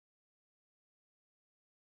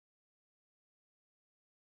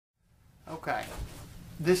Okay,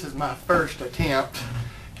 this is my first attempt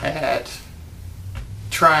at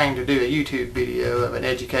trying to do a YouTube video of an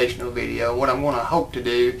educational video. What I'm going to hope to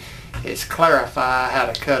do is clarify how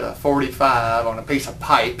to cut a 45 on a piece of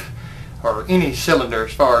pipe or any cylinder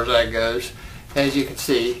as far as that goes. As you can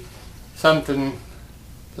see, something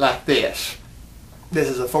like this. This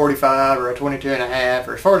is a 45 or a 22.5,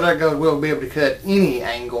 or as far as that goes, we'll be able to cut any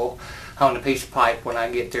angle on the piece of pipe when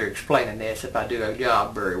I get through explaining this, if I do a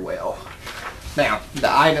job very well. Now, the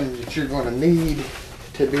items that you're going to need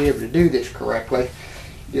to be able to do this correctly,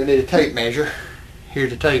 you'll need a tape measure.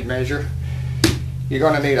 Here's a tape measure. You're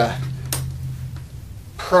going to need a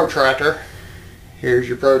protractor. Here's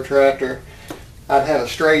your protractor. I'd have a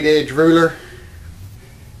straight edge ruler.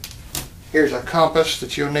 Here's a compass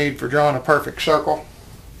that you'll need for drawing a perfect circle.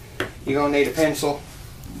 You're going to need a pencil.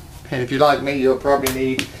 And if you're like me, you'll probably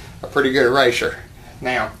need a pretty good eraser.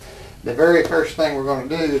 Now, the very first thing we're going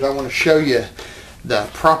to do is I want to show you the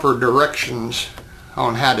proper directions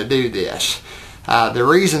on how to do this. The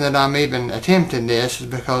reason that I'm even attempting this is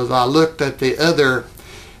because I looked at the other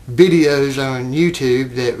videos on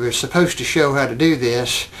YouTube that were supposed to show how to do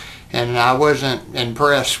this, and I wasn't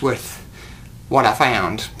impressed with what I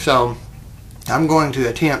found. So I'm going to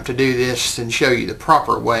attempt to do this and show you the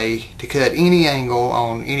proper way to cut any angle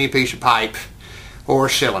on any piece of pipe or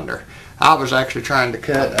cylinder. I was actually trying to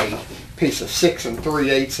cut a piece of 6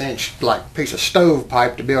 3/8 inch like piece of stove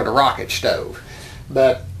pipe to build a rocket stove.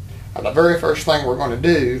 But the very first thing we're going to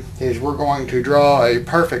do is we're going to draw a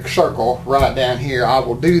perfect circle right down here. I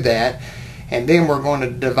will do that, and then we're going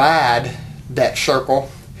to divide that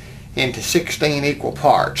circle into 16 equal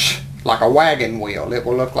parts, like a wagon wheel. It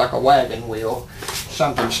will look like a wagon wheel,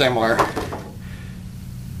 something similar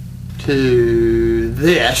to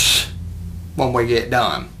this when we get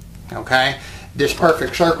done. Okay, this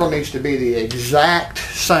perfect circle needs to be the exact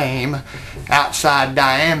same outside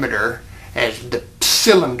diameter as the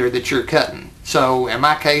cylinder that you're cutting. So in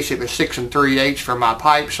my case, it was 6 3/8 for my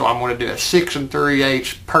pipe, so I'm going to do a 6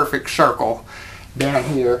 3/8 perfect circle down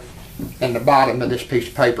here in the bottom of this piece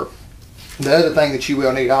of paper. The other thing that you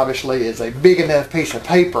will need, obviously, is a big enough piece of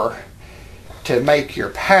paper to make your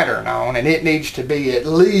pattern on, and it needs to be at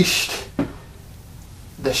least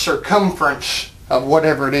the circumference of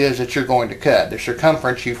whatever it is that you're going to cut. The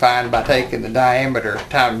circumference you find by taking the diameter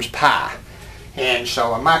times pi. And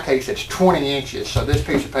so in my case, it's 20 inches. So this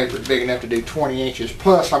piece of paper is big enough to do 20 inches.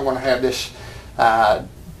 Plus I'm going to have this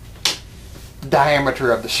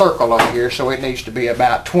diameter of the circle over here, so it needs to be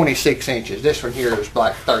about 26 inches. This one here is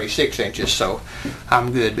like 36 inches, so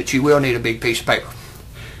I'm good. But you will need a big piece of paper.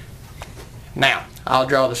 Now, I'll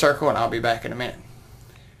draw the circle and I'll be back in a minute.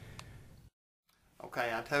 Okay,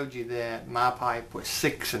 I told you that my pipe was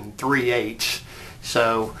 6 3/8,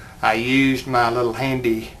 so I used my little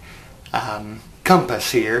handy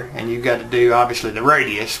compass here, and you've got to do obviously the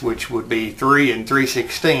radius, which would be 3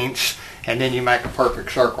 3/16, and then you make a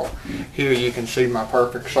perfect circle. Here you can see my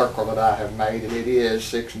perfect circle that I have made, and it is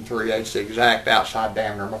 6 3/8, the exact outside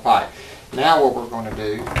diameter of my pipe. Now what we're going to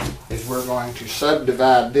do is we're going to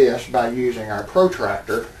subdivide this by using our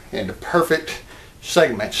protractor into perfect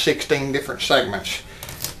segments, 16 different segments,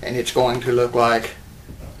 and it's going to look like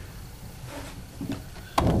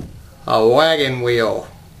a wagon wheel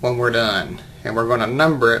when we're done. And we're going to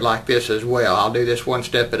number it like this as well. I'll do this one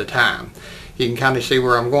step at a time. You can kind of see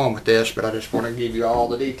where I'm going with this, but I just want to give you all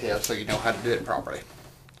the details so you know how to do it properly.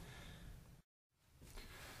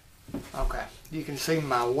 Okay, you can see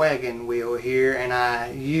my wagon wheel here, and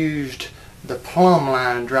I used the plumb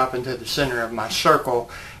line dropping to the center of my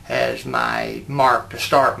circle as my mark to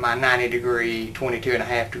start my 90-degree,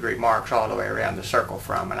 22.5-degree marks all the way around the circle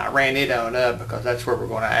from. And I ran it on up because that's where we're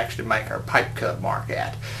going to actually make our pipe cut mark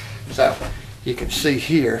at. So you can see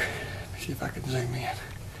here, let's see if I can zoom in.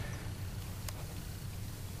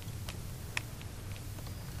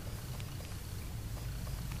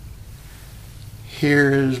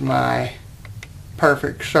 Here is my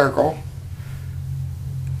perfect circle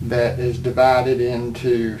that is divided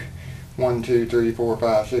into 1, 2, 3, 4,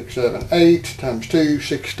 5, 6, 7, 8 times 2,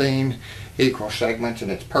 16 equal segments,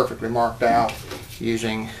 and it's perfectly marked out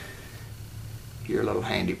using your little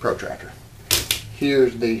handy protractor.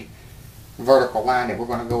 Here's the vertical line that we're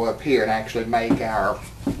going to go up here and actually make our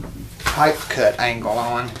pipe cut angle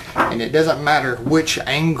on. And it doesn't matter which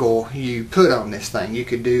angle you put on this thing. You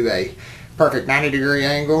could do a perfect 90-degree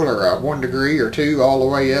angle, or a 1 degree or 2 all the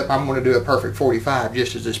way up. I'm going to do a perfect 45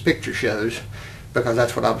 just as this picture shows, because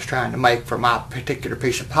that's what I was trying to make for my particular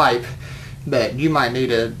piece of pipe. But you might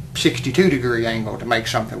need a 62-degree angle to make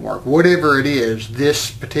something work. Whatever it is, this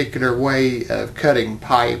particular way of cutting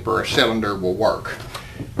pipe or a cylinder will work.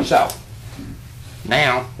 So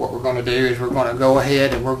Now what we're going to do is we're going to go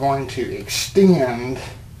ahead and we're going to extend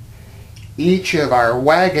each of our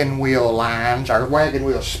wagon wheel lines, our wagon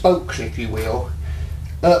wheel spokes if you will,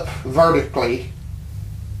 up vertically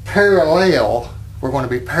parallel. We're going to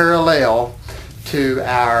be parallel to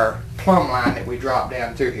our plumb line that we drop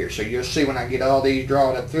down through here. So you'll see when I get all these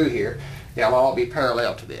drawn up through here, they'll all be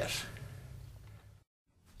parallel to this.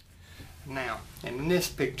 Now, in this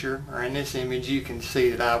picture, or in this image, you can see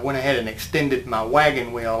that I went ahead and extended my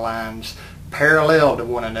wagon wheel lines parallel to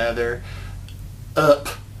one another up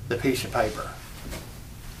the piece of paper.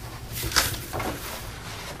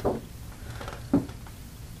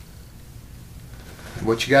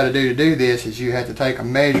 What you got to do this is you have to take a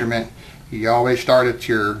measurement. You always start at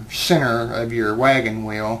your center of your wagon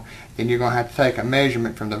wheel, then you're going to have to take a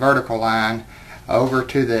measurement from the vertical line over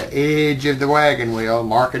to the edge of the wagon wheel,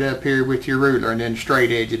 mark it up here with your ruler, and then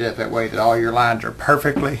straight edge it up that way that all your lines are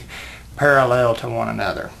perfectly parallel to one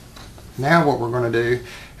another. Now what we're going to do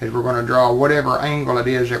is we're going to draw whatever angle it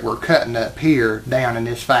is that we're cutting up here down in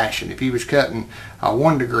this fashion. If you was cutting a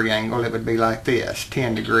 1 degree angle, it would be like this,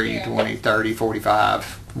 10 degree, 20, 30, 45,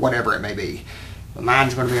 whatever it may be. But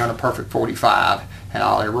mine's going to be on a perfect 45, and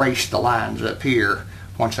I'll erase the lines up here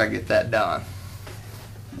once I get that done.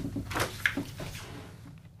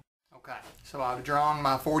 Okay, so I've drawn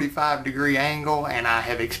my 45 degree angle, and I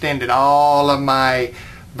have extended all of my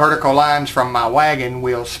vertical lines from my wagon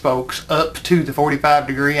wheel spokes up to the 45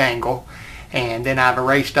 degree angle, and then I've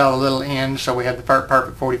erased all the little ends so we have the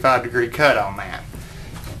perfect 45 degree cut on that.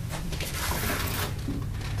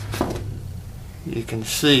 You can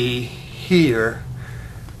see here,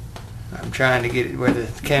 I'm trying to get it where the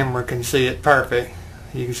camera can see it perfect.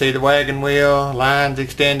 You can see the wagon wheel lines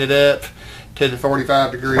extended up to the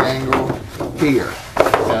 45 degree angle here.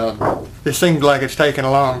 This seems like it's taken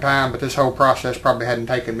a long time, but this whole process probably hadn't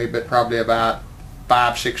taken me but probably about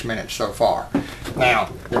 5-6 minutes so far.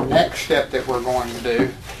 Now, the next step that we're going to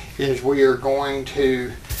do is we are going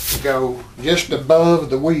to go just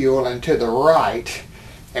above the wheel and to the right,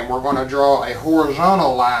 and we're going to draw a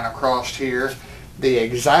horizontal line across here the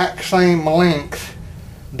exact same length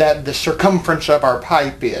that the circumference of our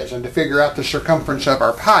pipe is. And to figure out the circumference of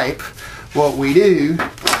our pipe, what we do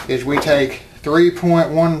is we take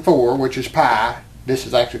 3.14, which is pi, this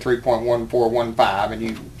is actually 3.1415, and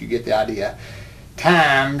you get the idea,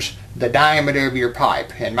 times the diameter of your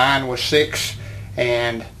pipe. And mine was 6,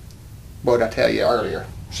 and what did I tell you earlier?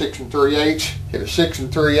 6 3/8. It was 6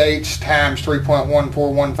 3/8 times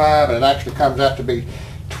 3.1415, and it actually comes out to be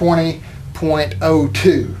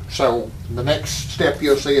 20.02. So the next step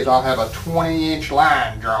you'll see is I'll have a 20-inch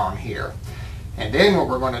line drawn here. And then what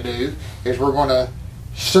we're going to do is we're going to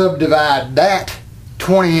subdivide that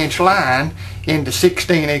 20-inch line into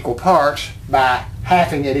 16 equal parts by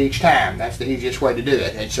halving it each time. That's the easiest way to do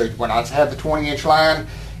it. And so when I have the 20-inch line,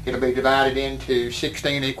 it'll be divided into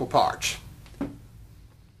 16 equal parts.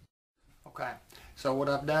 Okay, so what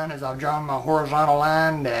I've done is I've drawn my horizontal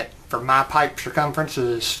line that for my pipe circumference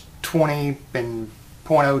is 20 and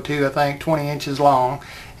 0.02, I think, 20 inches long,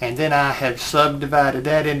 and then I have subdivided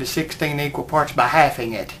that into 16 equal parts by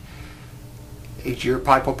halving it. Your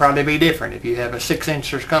pipe will probably be different. If you have a 6-inch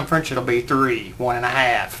circumference, it'll be 3,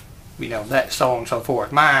 1.5, you know, that, so on and so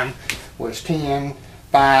forth. Mine was 10,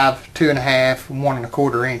 5, 2.5,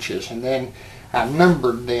 1.25 inches, and then I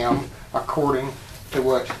numbered them according to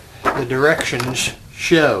what the directions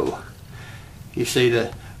show. You see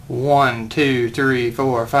the 1, 2, 3,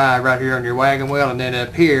 4, 5 right here on your wagon wheel, and then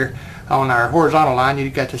up here on our horizontal line you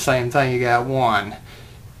got the same thing. You got 1,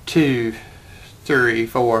 2, 3,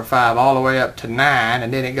 4, 5, all the way up to 9,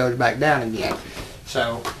 and then it goes back down again.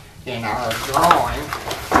 So in our drawing,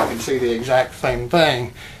 you can see the exact same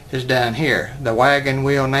thing is down here. The wagon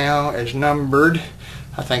wheel now is numbered.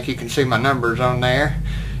 I think you can see my numbers on there.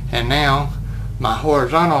 And now my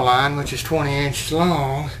horizontal line, which is 20 inches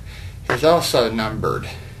long, is also numbered.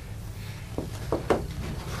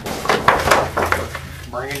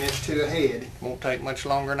 Bringing this to a head, won't take much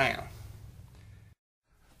longer now.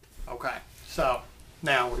 Okay, so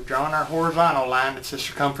now we've drawn our horizontal line. It's the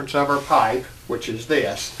circumference of our pipe, which is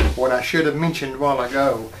this. What I should have mentioned a while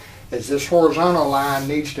ago is this horizontal line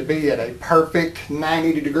needs to be at a perfect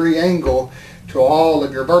 90-degree angle to all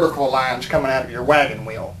of your vertical lines coming out of your wagon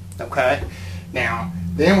wheel. Okay? Now,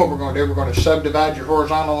 then what we're going to do, we're going to subdivide your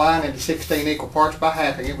horizontal line into 16 equal parts by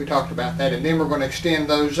halving it. We talked about that. And then we're going to extend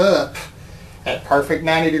those up at perfect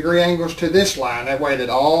 90-degree angles to this line. That way that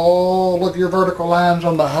all of your vertical lines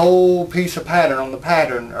on the whole piece of pattern, on the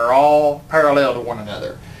pattern, are all parallel to one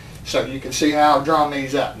another. So you can see how I've drawn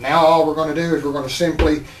these up. Now all we're going to do is we're going to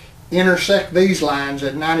simply intersect these lines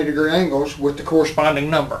at 90-degree angles with the corresponding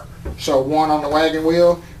number. So one on the wagon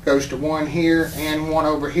wheel goes to one here and one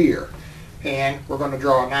over here. And we're going to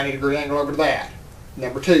draw a 90-degree angle over to that.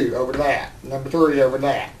 Number 2 over to that. Number 3 over to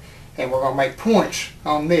that. And we're going to make points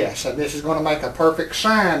on this. And this is going to make a perfect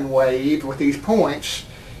sine wave with these points.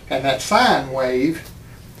 And that sine wave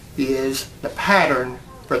is the pattern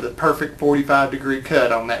for the perfect 45-degree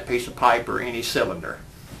cut on that piece of pipe or any cylinder.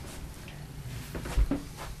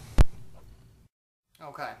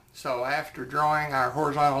 Okay, so after drawing our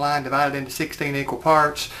horizontal line divided into 16 equal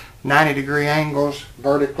parts, 90-degree angles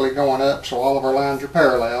vertically going up so all of our lines are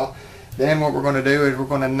parallel, then what we're going to do is we're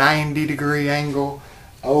going to 90-degree angle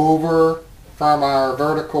over from our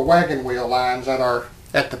vertical wagon wheel lines that are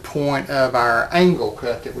at the point of our angle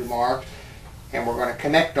cut that we marked, and we're going to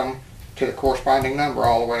connect them to the corresponding number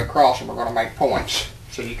all the way across, and we're going to make points.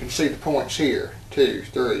 So you can see the points here, 2,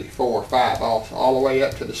 3, 4, 5, all the way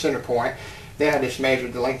up to the center point. Then I just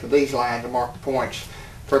measured the length of these lines and marked the points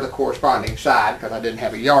for the corresponding side because I didn't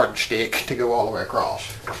have a yardstick to go all the way across.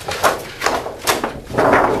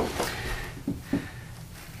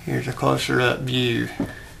 Here's a closer up view.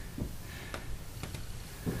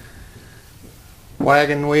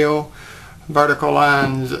 Wagon wheel, vertical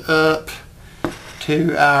lines up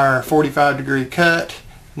to our 45-degree cut,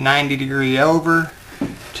 90-degree over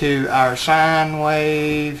to our sine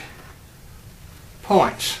wave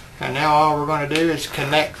points. And now all we're going to do is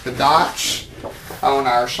connect the dots on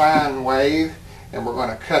our sine wave, and we're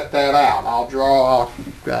going to cut that out. I'll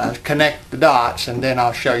connect the dots, and then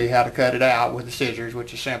I'll show you how to cut it out with the scissors,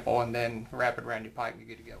 which is simple, and then wrap it around your pipe and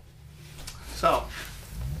you're good to go. So,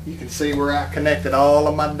 you can see where I connected all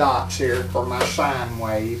of my dots here for my sine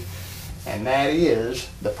wave, and that is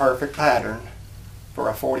the perfect pattern for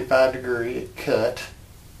a 45-degree cut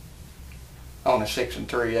on a 6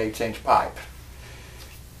 3/8 inch pipe.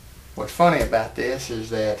 What's funny about this is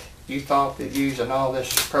that you thought that using all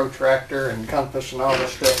this protractor and compass and all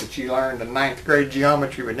this stuff that you learned in 9th grade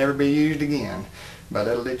geometry would never be used again. But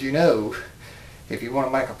little did you know, if you want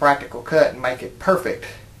to make a practical cut and make it perfect,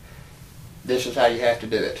 this is how you have to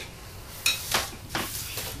do it.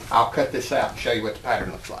 I'll cut this out and show you what the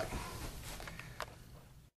pattern looks like.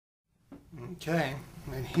 Okay,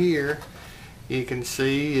 and here you can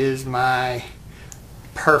see is my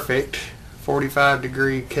perfect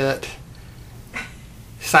 45-degree cut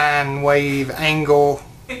sine wave angle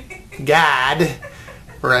guide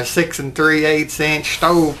for a 6 3/8 inch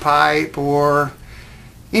stovepipe or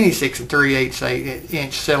any 6 3/8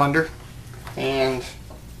 inch cylinder. And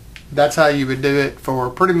that's how you would do it for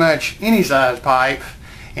pretty much any size pipe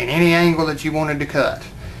and any angle that you wanted to cut.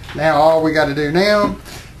 Now all we got to do now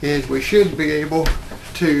is we should be able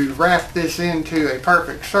to wrap this into a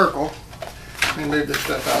perfect circle. Let me move this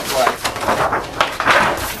stuff out of the way.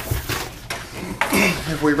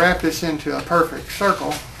 If we wrap this into a perfect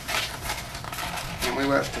circle and we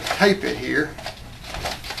was to tape it here,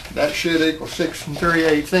 that should equal 6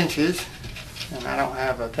 3/8 inches. And I don't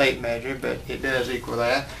have a tape measure, but it does equal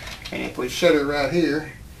that. And if we set it right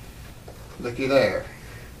here, looky there.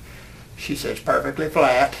 She sits perfectly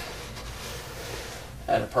flat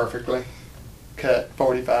at a perfectly cut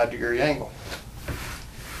 45-degree angle.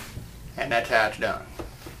 And that's how it's done.